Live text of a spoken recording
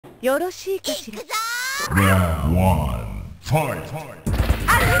よろしいかしら。Round 1 Fight!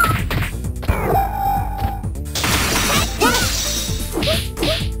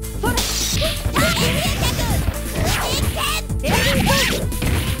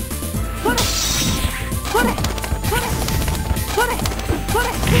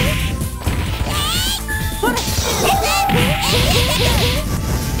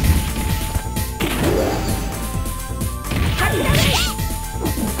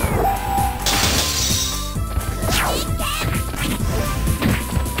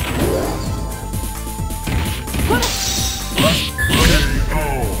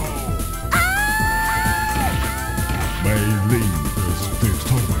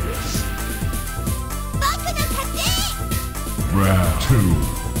 Round 2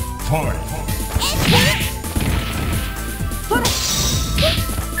 Fight!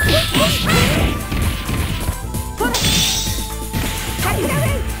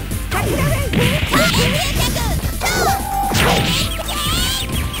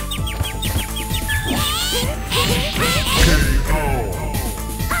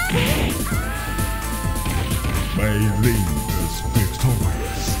 May lead is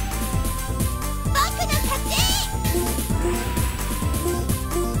victorious.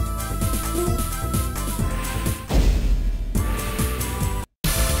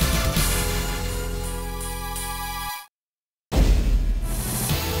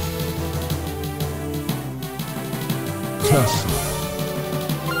 Tesla.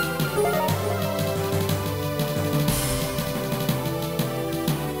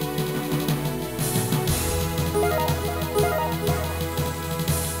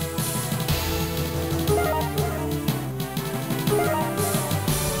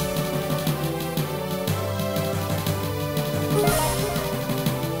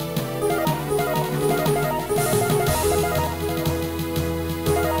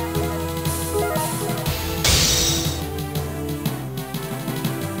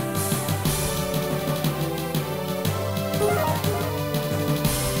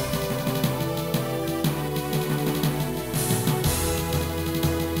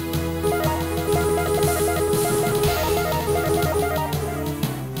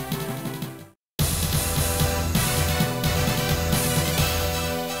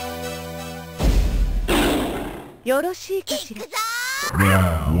よろしいかしら。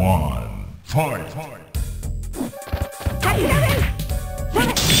Round 1 Fight!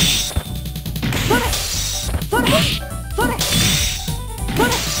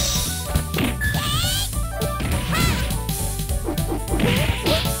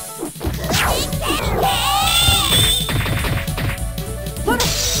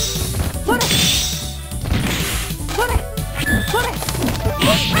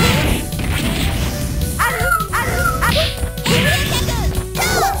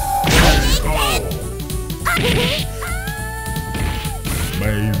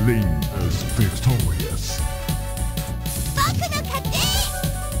 May lead is victorious.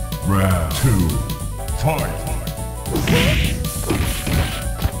 Round 2 Fight!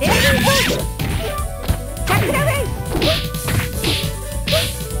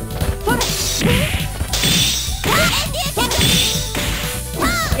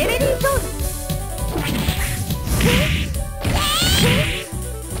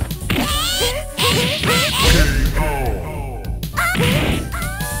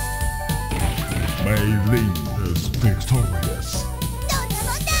 May lead is victorious.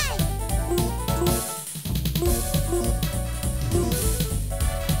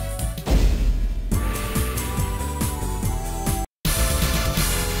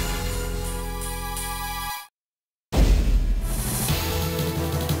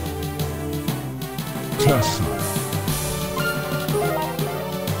 Tesla.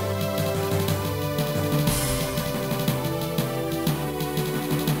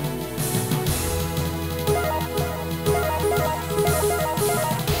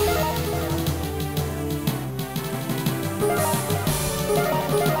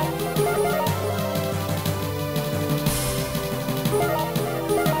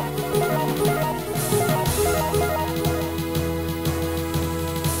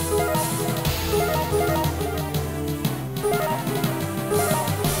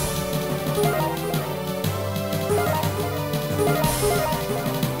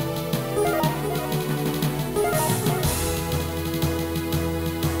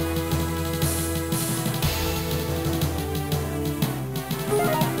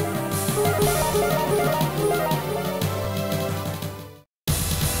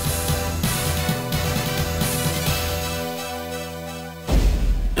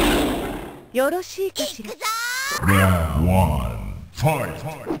よろしいかしら。Round 1 Fight!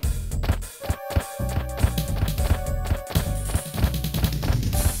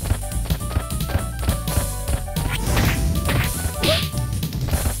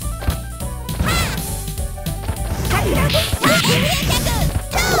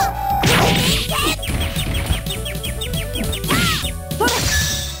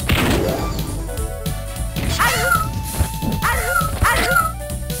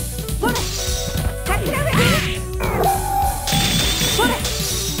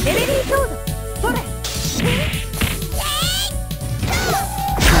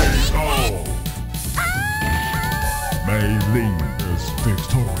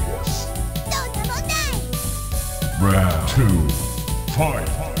 Round 2, fight!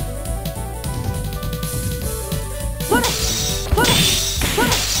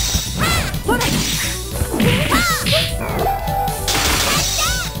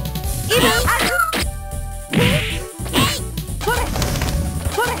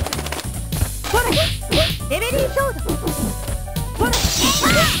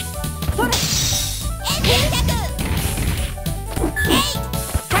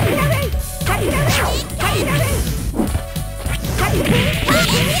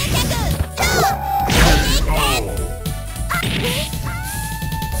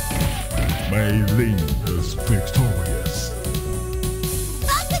 Mei Ling is victorious.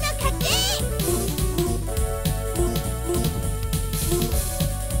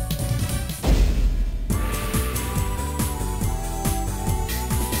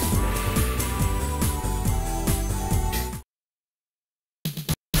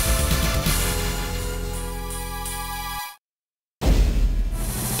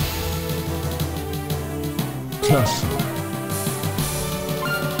 Tessa.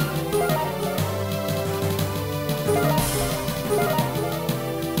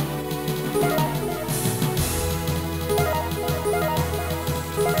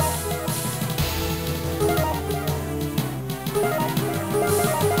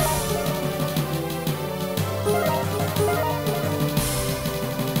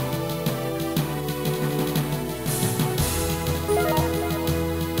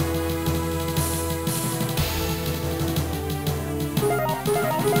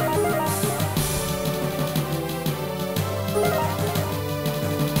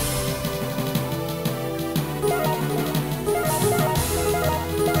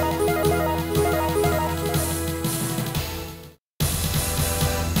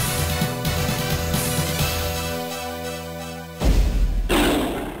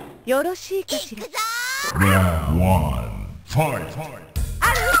 Round 1, fight!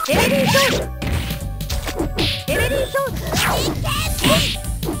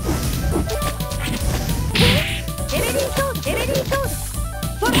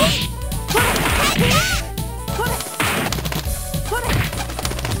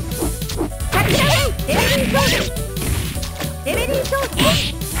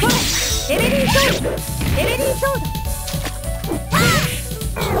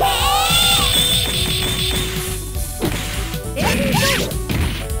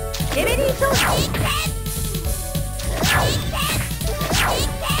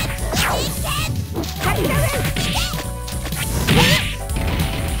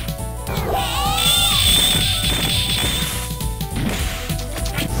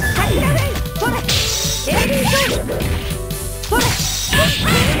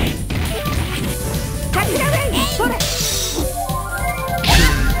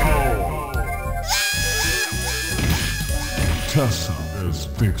 Tessa is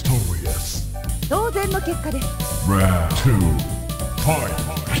victorious. Round 2, fight!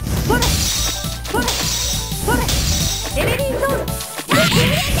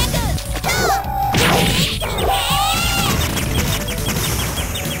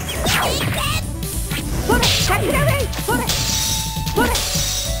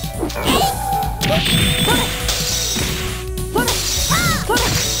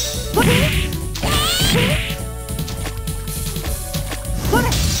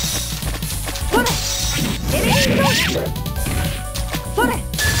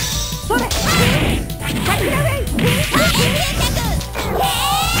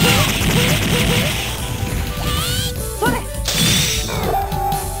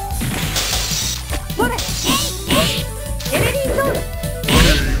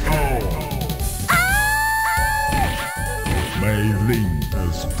 Mei Ling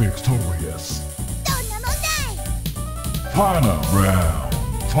is victorious. Final round,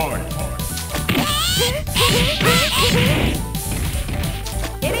 fight!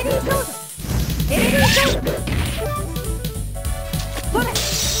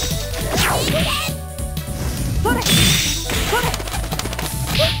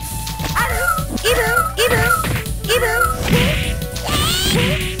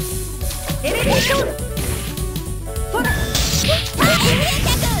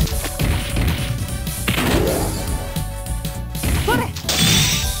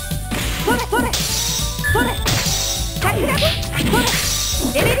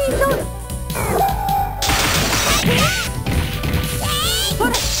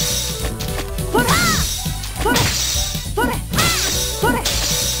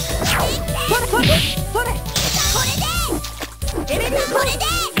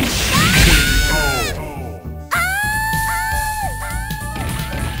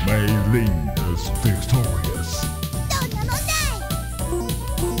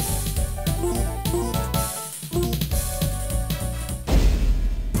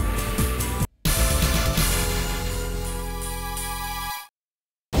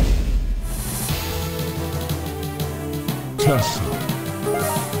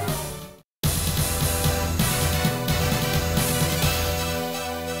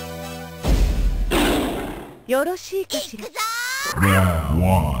 よろしいかしら。 Round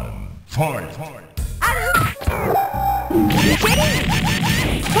 1. Fight. ある。ジェリー。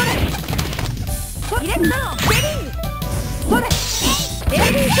これ。入れたの。ジェリー。これ。エレ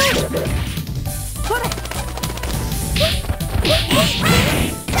リーソード。これ。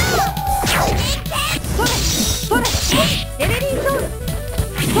これ。これ。エレリーソード。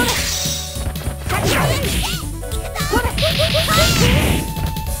これ。これ。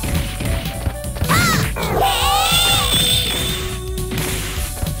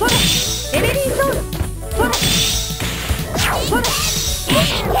これ。エレリーソード。これ。これ。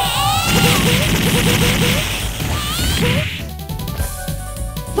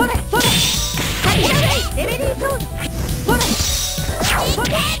これ。これ。エレリーソード。これ。こ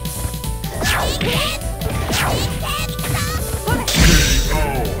れ。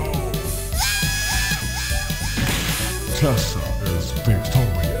Tessa is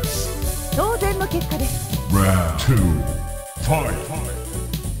victorious. 当然の結果です。 Round 2. Fight.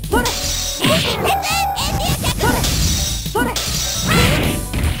 これ。これ。これ。こ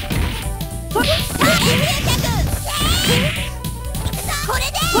れ。これ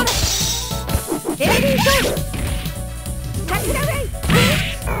で。これ。エレリーソード。カツラウェイ。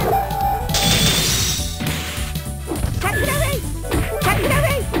カツラウェイ。カツラウェ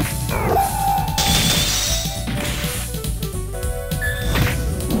イ。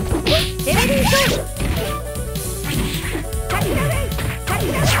エレリーソード。カツラウェイ。カツ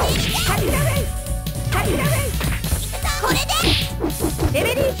ラウェイ。カツラウェイ。カツラウェイ。これで。エレ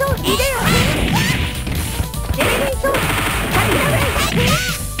リーソード。イデオ。エレリーソード。カツラウェイ。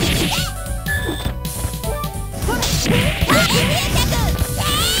こ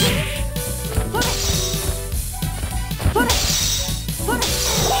れ。これ。これ。これ。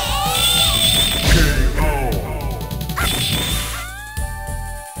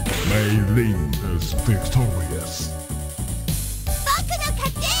 Mei Ling is victorious.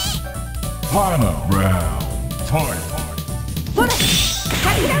 Final round. Fight. これ。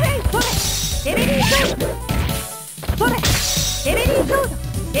カツラウェイ。これ。エレリーソード。これ。エレリーソード。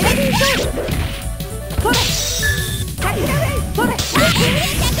エレリーソード。これ。カツラウェイ。これ。これ。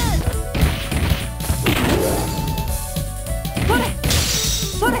これ。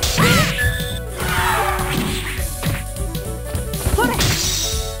これ。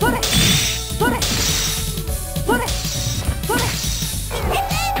これ。これ。これ。これ。これ。これ。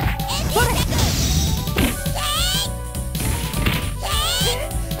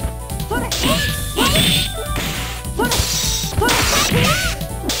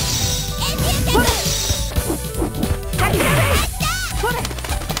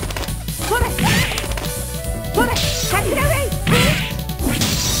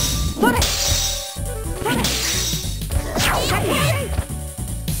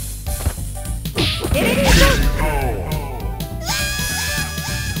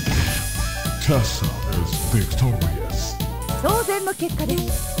Tessa is victorious. 当然の結果で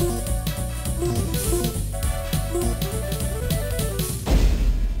す。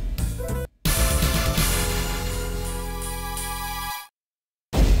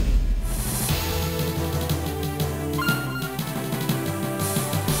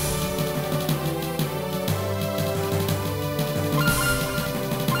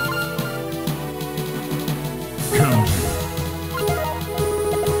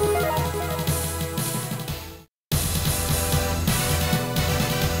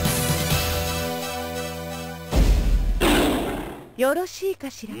 よろしい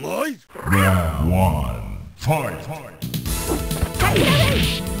かしら。 Round 1. Fight. カツラウェ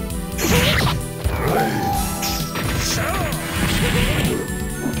イ。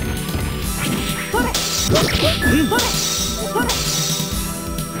これ。これ。これ。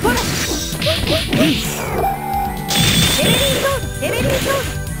これ。エレリーソード。エレリーソー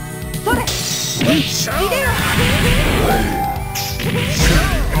ド。これ。ビデオ。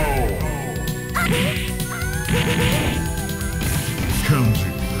 Kenji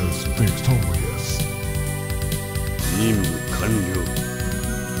is victorious. 任務完了。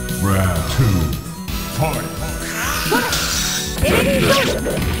 Round 2. Fight. これ。エレリーソー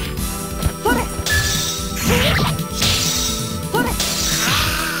ド。これ。これ。これ。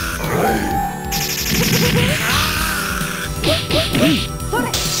これ。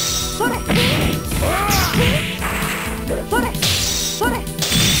これ。これ。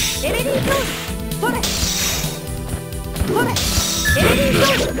エレリーソード。これ。これ。エレリーソ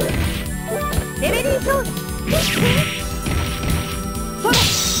ード。エレリーソード。これ。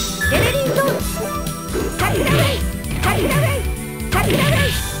エレリーソード。カツラウェイ。カツラウェイ。カツラウェ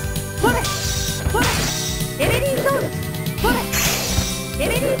イ。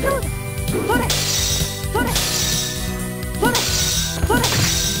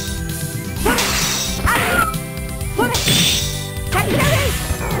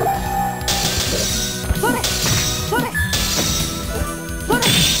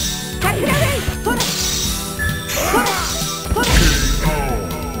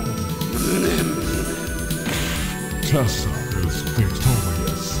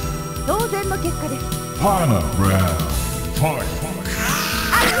の結果です。 Final round. Fight.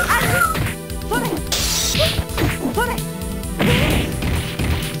 あるあるそれそれあ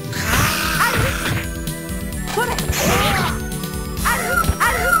るそれある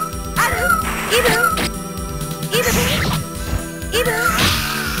あるあるいる